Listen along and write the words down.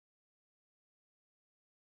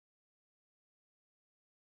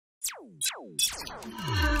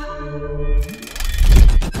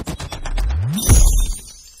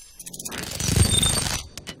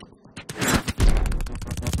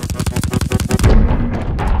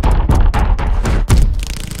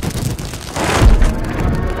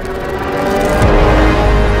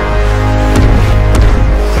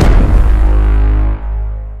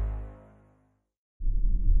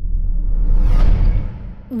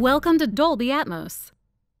Welcome to Dolby Atmos.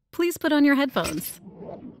 Please put on your headphones.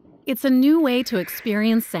 It's a new way to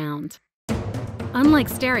experience sound. Unlike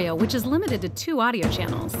stereo, which is limited to 2 audio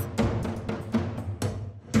channels,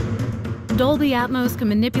 Dolby Atmos can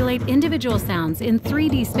manipulate individual sounds in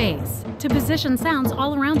 3D space to position sounds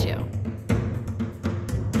all around you.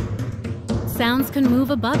 Sounds can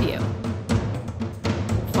move above you,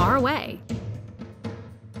 far away,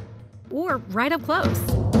 or right up close.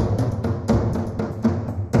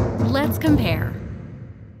 Let's compare.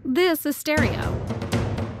 This is stereo.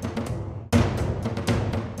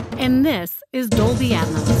 And this is Dolby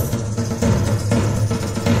Atmos.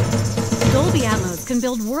 Dolby Atmos can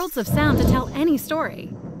build worlds of sound to tell any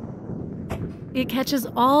story. It catches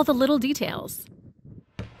all the little details,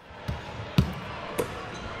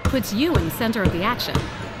 puts you in the center of the action.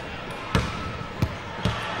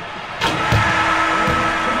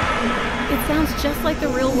 It sounds just like the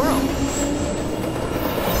real world,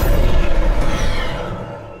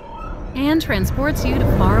 and transports you to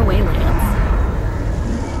faraway lands.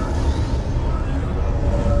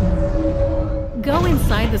 Go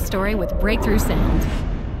inside the story with breakthrough sound.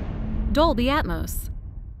 Dolby Atmos.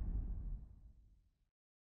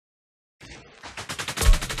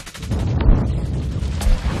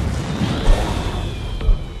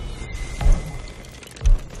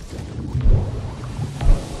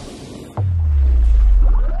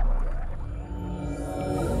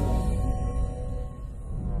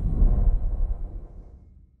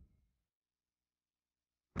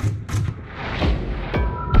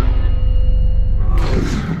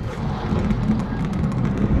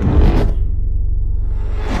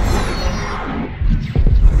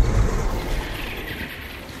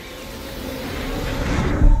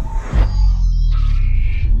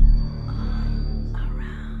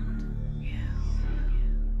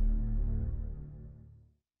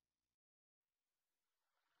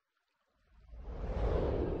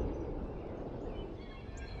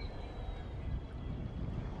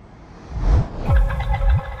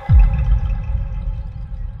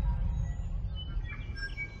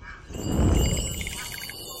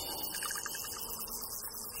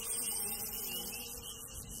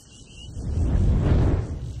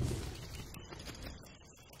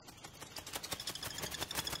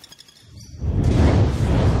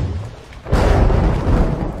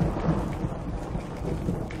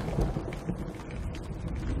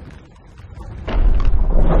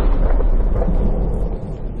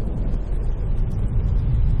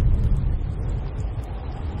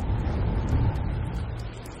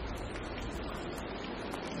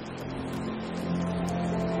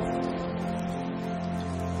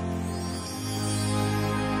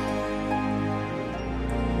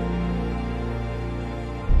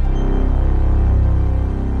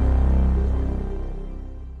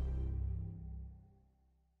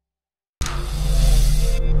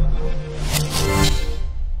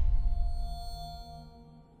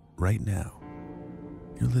 Right now,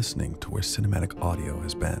 you're listening to where cinematic audio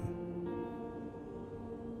has been.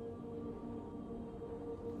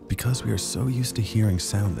 Because we are so used to hearing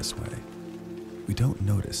sound this way, we don't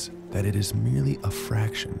notice that it is merely a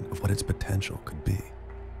fraction of what its potential could be.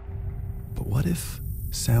 But what if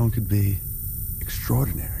sound could be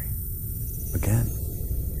extraordinary again?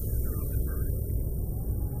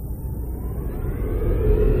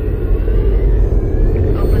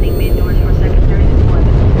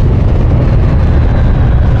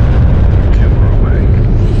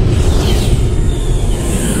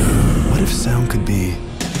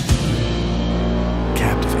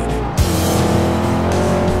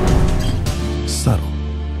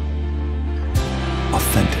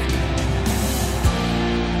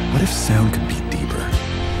 What if sound could be deeper,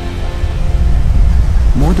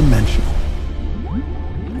 more dimensional?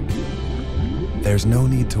 There's no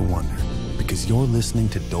need to wonder, because you're listening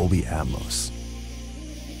to Dolby Atmos.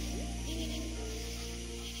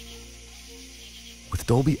 With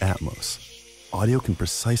Dolby Atmos, audio can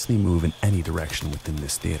precisely move in any direction within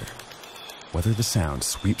this theater, whether the sound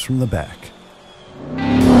sweeps from the back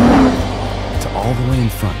to all the way in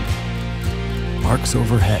front, arcs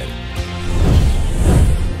overhead,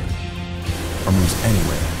 or moves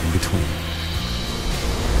anywhere in between.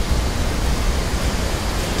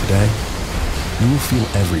 Today, you will feel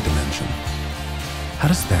every dimension, How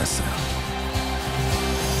does that sound?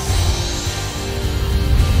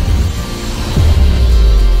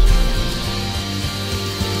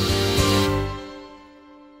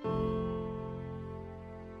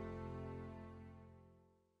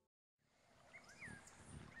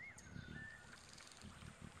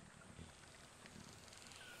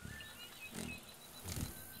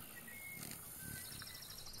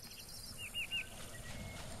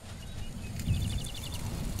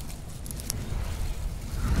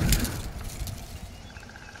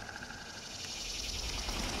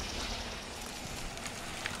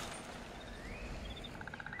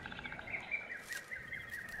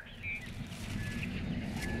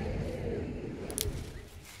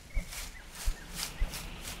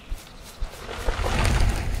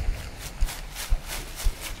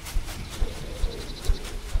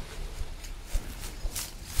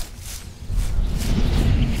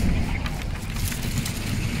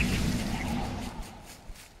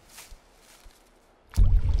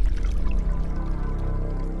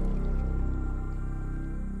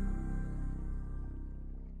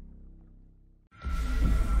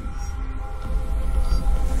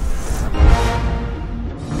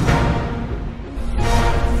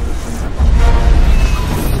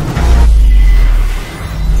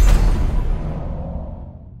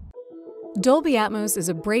 Dolby Atmos is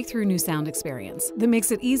a breakthrough new sound experience that makes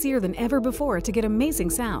it easier than ever before to get amazing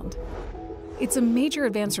sound. It's a major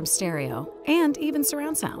advance from stereo and even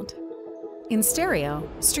surround sound. In stereo,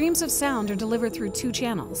 streams of sound are delivered through 2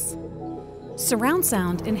 channels. Surround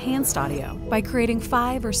sound enhanced audio by creating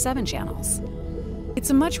 5 or 7 channels. It's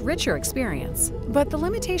a much richer experience, but the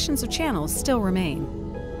limitations of channels still remain.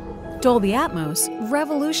 Dolby Atmos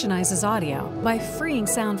revolutionizes audio by freeing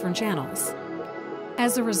sound from channels.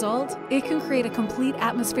 As a result, it can create a complete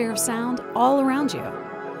atmosphere of sound all around you,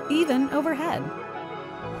 even overhead.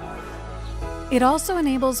 It also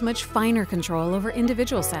enables much finer control over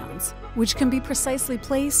individual sounds, which can be precisely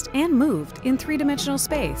placed and moved in 3-dimensional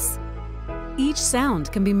space. Each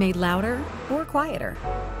sound can be made louder or quieter,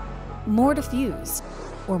 more diffused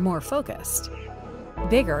or more focused,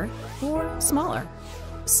 bigger or smaller.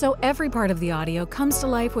 So every part of the audio comes to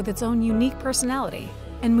life with its own unique personality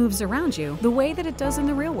and moves around you the way that it does in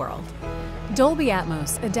the real world. Dolby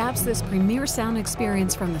Atmos adapts this premier sound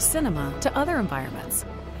experience from the cinema to other environments,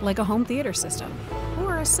 like a home theater system,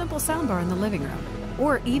 or a simple soundbar in the living room,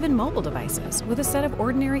 or even mobile devices with a set of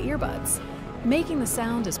ordinary earbuds, making the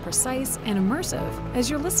sound as precise and immersive as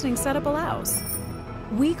your listening setup allows.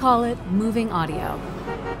 We call it moving audio,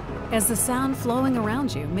 as the sound flowing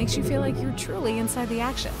around you makes you feel like you're truly inside the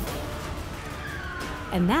action.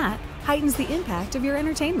 And that heightens the impact of your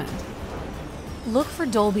entertainment. Look for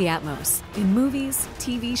Dolby Atmos in movies,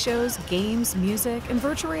 TV shows, games, music, and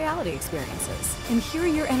virtual reality experiences, and hear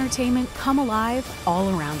your entertainment come alive all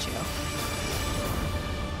around you.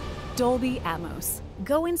 Dolby Atmos.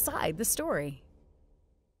 Go inside the story.